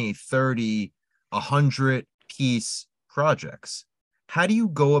 20, 30, 100 piece projects. How do you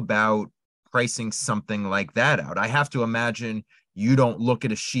go about pricing something like that out? I have to imagine you don't look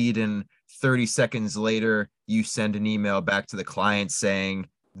at a sheet and 30 seconds later you send an email back to the client saying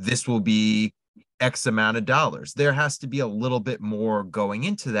this will be X amount of dollars. There has to be a little bit more going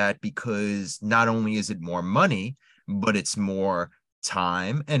into that, because not only is it more money, but it's more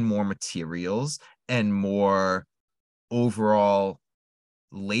time and more materials and more overall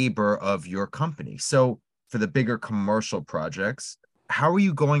labor of your company. So for the bigger commercial projects, how are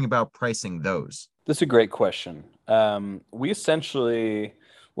you going about pricing those? That's a great question. We essentially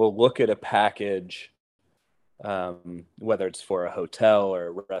will look at a package, whether it's for a hotel or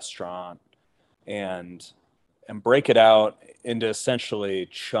a restaurant, and break it out into essentially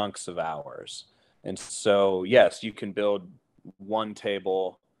chunks of hours. And so, yes, you can build one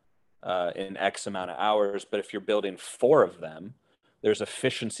table in X amount of hours, but if you're building 4 of them, there's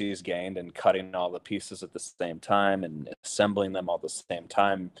efficiencies gained in cutting all the pieces at the same time and assembling them all at the same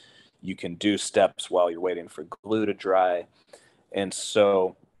time. You can do steps while you're waiting for glue to dry. And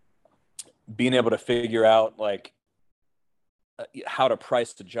so being able to figure out like how to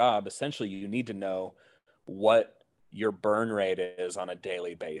price the job, essentially you need to know what your burn rate is on a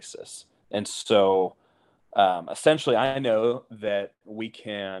daily basis. And so essentially I know that we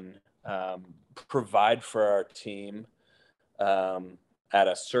can provide for our team at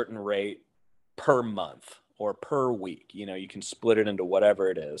a certain rate per month or per week. You can split it into whatever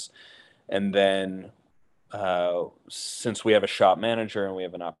it is. And then since we have a shop manager and we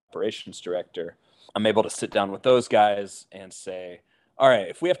have an operations director, I'm able to sit down with those guys and say, all right,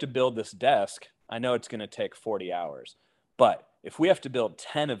 if we have to build this desk, I know it's going to take 40 hours. But if we have to build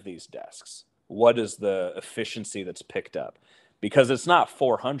 10 of these desks, what is the efficiency that's picked up? Because it's not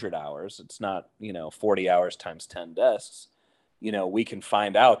 400 hours. It's not, 40 hours times 10 desks. We can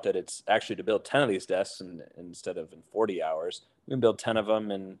find out that it's actually to build 10 of these desks, and instead of in 40 hours, we can build 10 of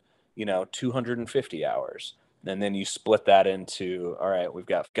them in, 250 hours. And then you split that into, all right, we've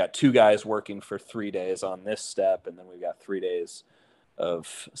got 2 guys working for 3 days on this step, and then we've got 3 days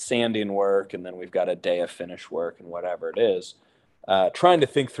of sanding work, and then we've got a day of finish work, and whatever it is. Trying to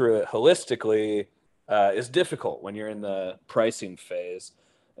think through it holistically is difficult when you're in the pricing phase.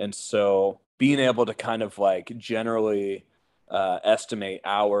 And so being able to kind of like generally estimate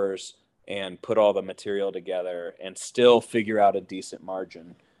hours and put all the material together and still figure out a decent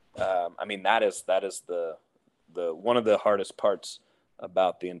margin. That is the one of the hardest parts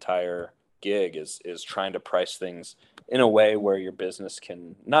about the entire gig is trying to price things in a way where your business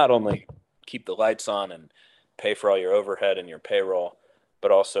can not only keep the lights on and pay for all your overhead and your payroll,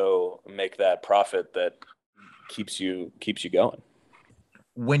 but also make that profit that keeps you going.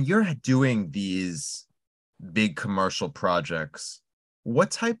 When you're doing these big commercial projects,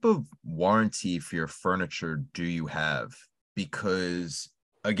 what type of warranty for your furniture do you have? Because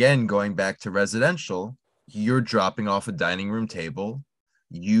again, going back to residential, you're dropping off a dining room table.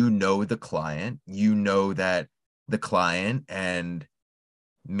 The client, that the client and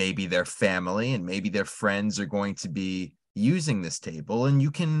maybe their family and maybe their friends are going to be using this table, and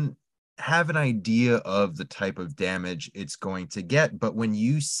you can have an idea of the type of damage it's going to get. But when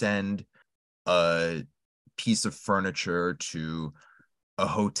you send a piece of furniture to a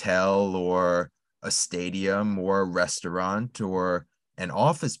hotel or a stadium or a restaurant or an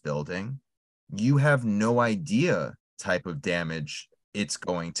office building, you have no idea type of damage it's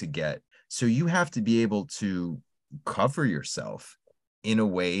going to get. So you have to be able to cover yourself in a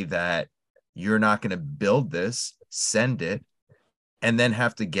way that you're not going to build this, send it, and then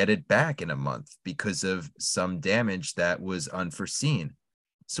have to get it back in a month because of some damage that was unforeseen.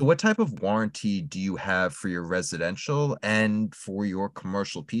 So, what type of warranty do you have for your residential and for your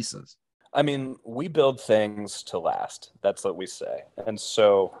commercial pieces? I mean, we build things to last. That's what we say. And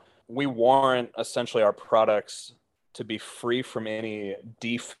so we warrant essentially our products to be free from any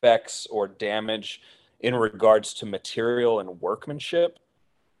defects or damage in regards to material and workmanship.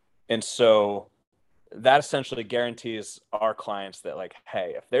 And so that essentially guarantees our clients that, like,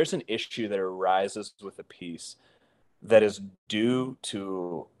 hey, if there's an issue that arises with a piece that is due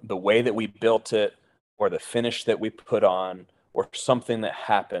to the way that we built it or the finish that we put on or something that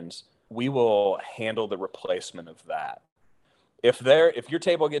happens, we will handle the replacement of that. If your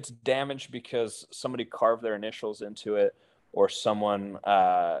table gets damaged because somebody carved their initials into it, or someone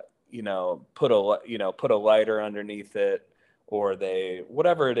put a lighter underneath it, or they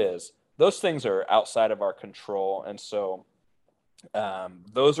whatever it is, those things are outside of our control. And so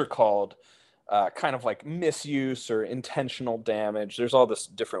those are called kind of like misuse or intentional damage. There's all this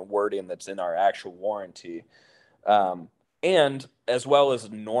different wording that's in our actual warranty, um, and as well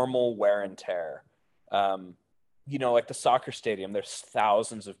as normal wear and tear. Um, like the soccer stadium, there's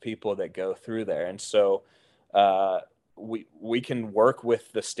thousands of people that go through there, and so uh, we can work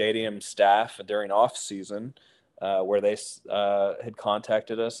with the stadium staff during off season, where they had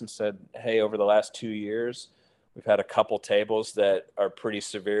contacted us and said, "Hey, over the last 2 years, we've had a couple tables that are pretty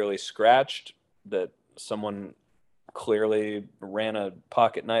severely scratched that someone clearly ran a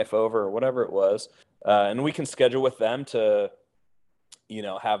pocket knife over or whatever it was." And we can schedule with them to,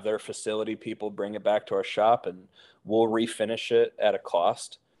 have their facility people bring it back to our shop, and we'll refinish it at a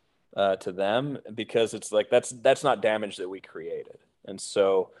cost to them, because it's like that's not damage that we created. And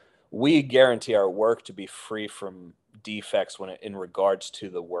so we guarantee our work to be free from defects in regards to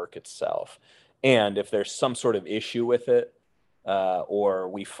the work itself. And if there's some sort of issue with it, or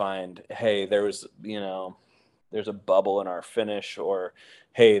we find, hey, there's a bubble in our finish, or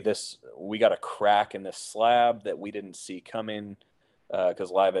hey, we got a crack in this slab that we didn't see coming,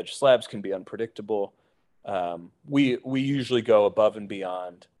 because live edge slabs can be unpredictable. We usually go above and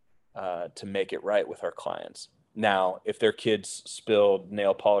beyond to make it right with our clients. Now, if their kids spilled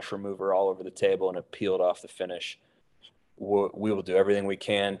nail polish remover all over the table and it peeled off the finish, we will do everything we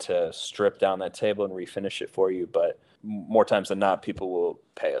can to strip down that table and refinish it for you. But more times than not, people will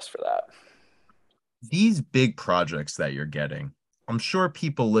pay us for that. These big projects that you're getting, I'm sure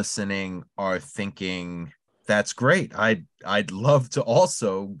people listening are thinking, that's great. I'd love to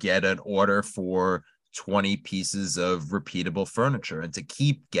also get an order for 20 pieces of repeatable furniture and to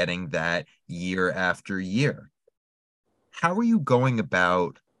keep getting that year after year. How are you going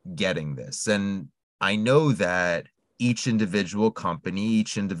about getting this? And I know that each individual company,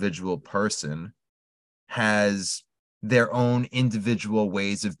 each individual person has their own individual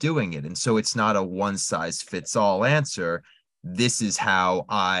ways of doing it. And so it's not a one size fits all answer. This is how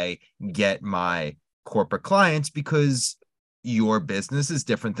I get my corporate clients, because your business is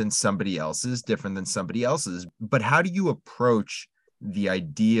different than somebody else's, different than somebody else's. But how do you approach the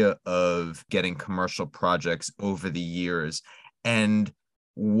idea of getting commercial projects over the years? And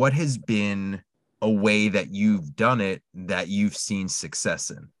what has been a way that you've done it that you've seen success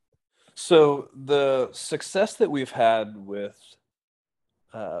in? So the success that we've had with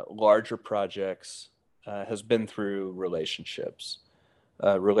larger projects has been through relationships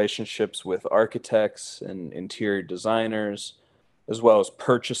with architects and interior designers, as well as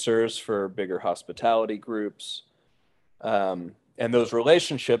purchasers for bigger hospitality groups. And those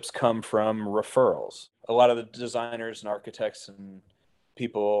relationships come from referrals. A lot of the designers and architects and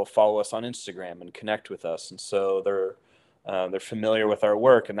people follow us on Instagram and connect with us, and so they're familiar with our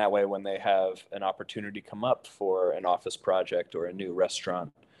work, and that way, when they have an opportunity come up for an office project or a new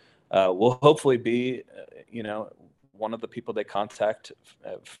restaurant, we'll hopefully be, one of the people they contact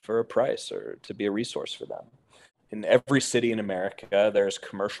for a price or to be a resource for them. In every city in America, there's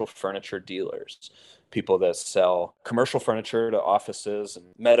commercial furniture dealers, people that sell commercial furniture to offices and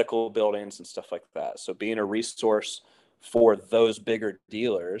medical buildings and stuff like that. So being a resource for those bigger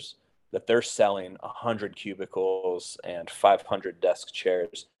dealers that they're selling 100 cubicles and 500 desk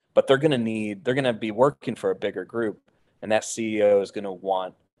chairs, but they're going to be working for a bigger group, and that CEO is going to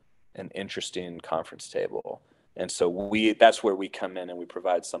want an interesting conference table. And so that's where we come in and we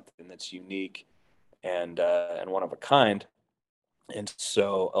provide something that's unique and one of a kind. And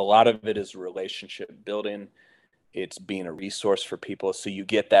so a lot of it is relationship building. It's being a resource for people. So you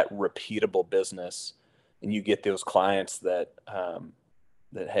get that repeatable business and you get those clients that,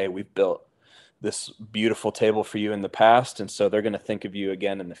 hey, we've built this beautiful table for you in the past. And so they're going to think of you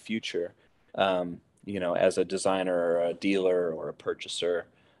again in the future, as a designer or a dealer or a purchaser.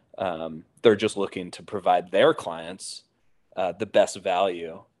 They're just looking to provide their clients the best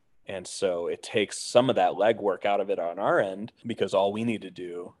value. And so it takes some of that legwork out of it on our end, because all we need to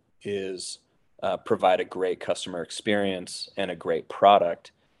do is provide a great customer experience and a great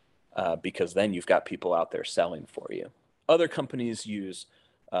product, because then you've got people out there selling for you. Other companies use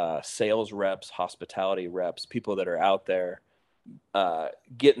sales reps, hospitality reps, people that are out there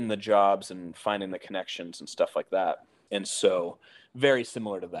getting the jobs and finding the connections and stuff like that. And so very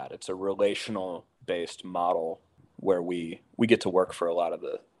similar to that. It's a relational based model where we get to work for a lot of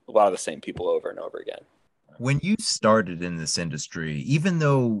the same people over and over again. When you started in this industry, even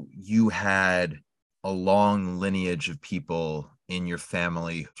though you had a long lineage of people in your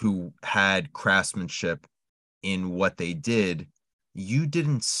family who had craftsmanship in what they did, you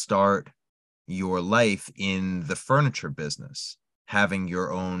didn't start your life in the furniture business, having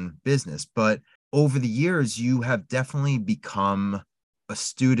your own business. But over the years, you have definitely become a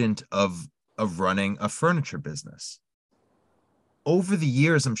student of running a furniture business. Over the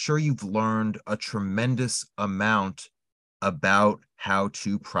years, I'm sure you've learned a tremendous amount about how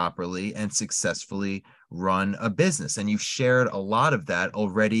to properly and successfully run a business. And you've shared a lot of that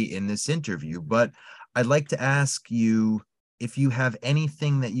already in this interview. But I'd like to ask you if you have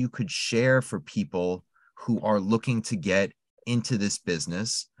anything that you could share for people who are looking to get into this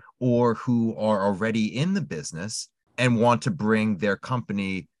business or who are already in the business and want to bring their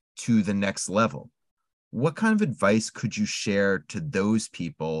company to the next level. What kind of advice could you share to those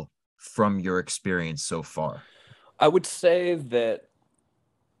people from your experience so far? I would say that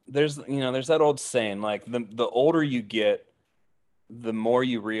there's that old saying, like the older you get, the more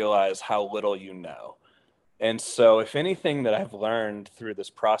you realize how little you know. And so if anything that I've learned through this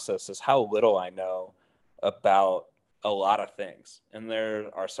process is how little I know about a lot of things. And there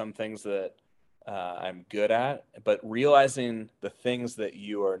are some things that I'm good at, but realizing the things that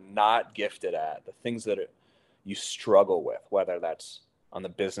you are not gifted at, the things that you struggle with, whether that's on the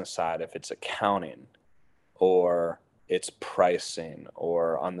business side, if it's accounting or it's pricing,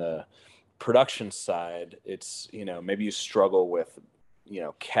 or on the production side, it's, maybe you struggle with,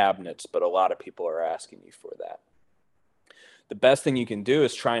 cabinets, but a lot of people are asking you for that. The best thing you can do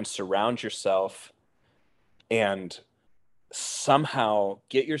is try and surround yourself and somehow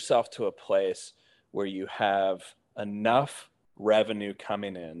get yourself to a place where you have enough revenue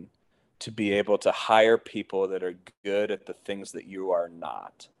coming in to be able to hire people that are good at the things that you are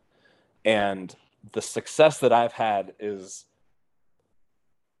not. And the success that I've had it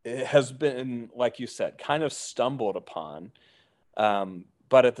has been, like you said, kind of stumbled upon.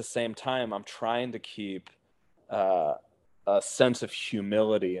 But at the same time, I'm trying to keep a sense of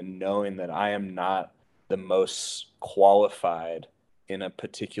humility and knowing that I am not the most qualified in a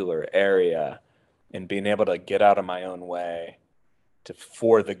particular area, and being able to get out of my own way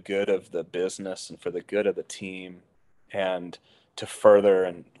for the good of the business and for the good of the team, and to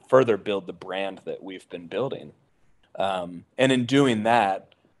further build the brand that we've been building. And in doing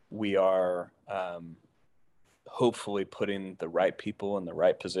that, we are hopefully putting the right people in the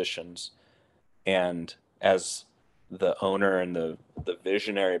right positions. And as the owner and the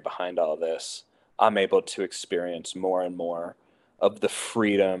visionary behind all this, I'm able to experience more and more of the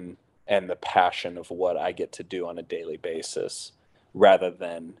freedom and the passion of what I get to do on a daily basis, rather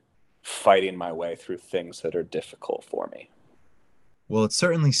than fighting my way through things that are difficult for me. Well, it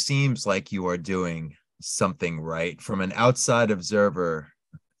certainly seems like you are doing something right. From an outside observer,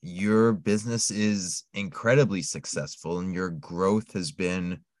 your business is incredibly successful and your growth has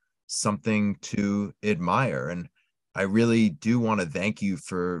been something to admire. And I really do want to thank you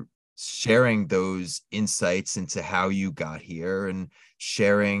for sharing those insights into how you got here and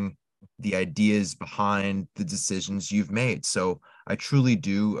sharing the ideas behind the decisions you've made. So I truly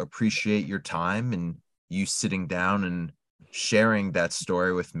do appreciate your time and you sitting down and sharing that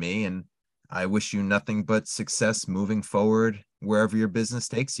story with me. And I wish you nothing but success moving forward wherever your business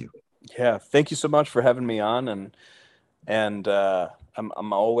takes you. Yeah, thank you so much for having me on, and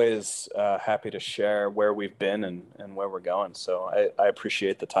I'm always happy to share where we've been and where we're going. So I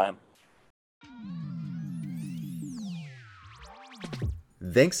appreciate the time.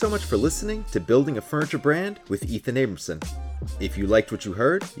 Thanks so much for listening to Building a Furniture Brand with Ethan Abramson. If you liked what you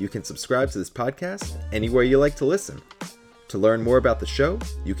heard, you can subscribe to this podcast anywhere you like to listen. To learn more about the show,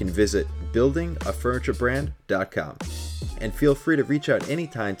 you can visit buildingafurniturebrand.com. And feel free to reach out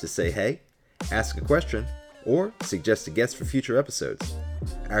anytime to say hey, ask a question, or suggest a guest for future episodes.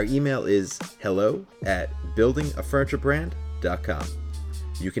 Our email is hello@buildingafurniturebrand.com.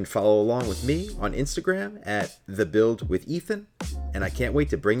 You can follow along with me on Instagram at thebuildwithethan, and I can't wait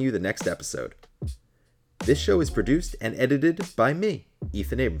to bring you the next episode. This show is produced and edited by me,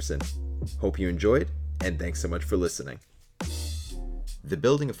 Ethan Abramson. Hope you enjoyed, and thanks so much for listening. The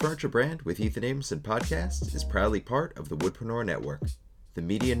Building a Furniture Brand with Ethan Abramson podcast is proudly part of the Woodpreneur Network, the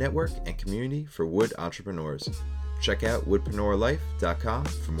media network and community for wood entrepreneurs. Check out woodpreneurlife.com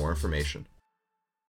for more information.